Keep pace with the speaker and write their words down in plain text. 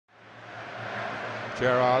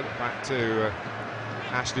Gerrard back to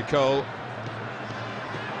Ashley Cole.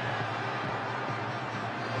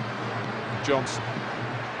 Johnson.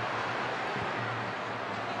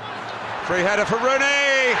 Free header for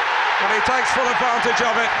Rooney, and he takes full advantage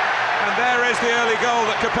of it. And there is the early goal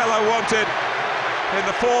that Capello wanted in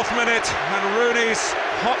the 4th minute, and Rooney's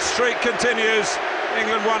hot streak continues.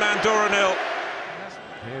 England 1, Andorra 0.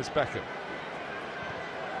 Here's Beckham.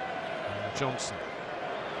 Johnson.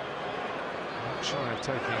 Not shy of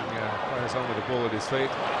taking players on with the ball at his feet.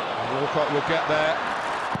 And Walcott will get there.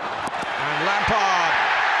 And Lampard.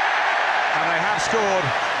 And they have scored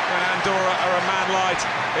when Andorra are a man light.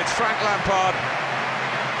 It's Frank Lampard.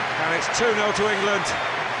 And it's 2-0 to England.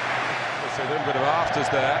 There's a little bit of afters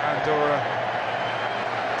there. Andorra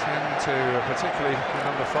tend to, particularly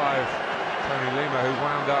number 5, Tony Lima, who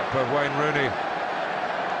wound up Wayne Rooney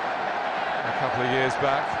a couple of years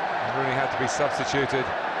back. And Rooney had to be substituted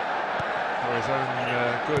for his own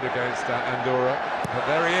good against Andorra. But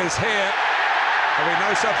there he is here. There'll be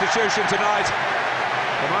no substitution tonight.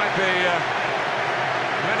 There might be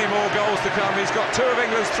many more goals to come. He's got 2 of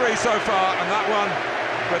England's 3 so far, and that one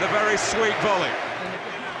with a very sweet volley.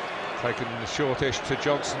 Taken shortish to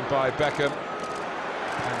Johnson by Beckham.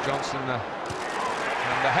 And Johnson,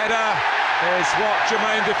 and the header is what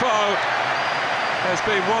Jermaine Defoe has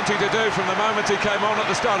been wanting to do from the moment he came on at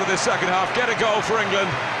the start of this second half. Get a goal for England.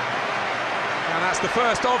 And that's the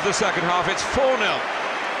first of the second half. It's 4-0.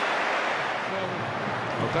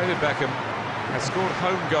 Well, David Beckham has scored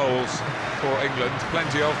home goals for England,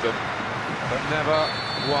 plenty of them, but never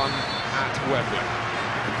one at Wembley.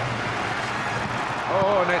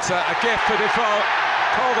 Oh, and it's a gift for Defoe.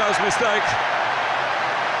 Caldo's mistake.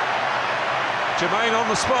 Jermaine on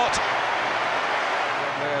the spot.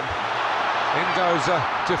 And then in goes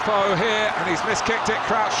Defoe here, and he's miskicked it.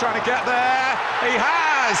 Crouch trying to get there. He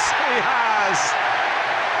has! He has!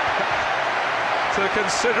 To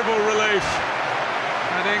considerable relief.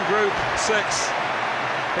 And in Group 6,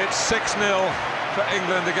 it's 6-0 for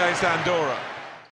England against Andorra.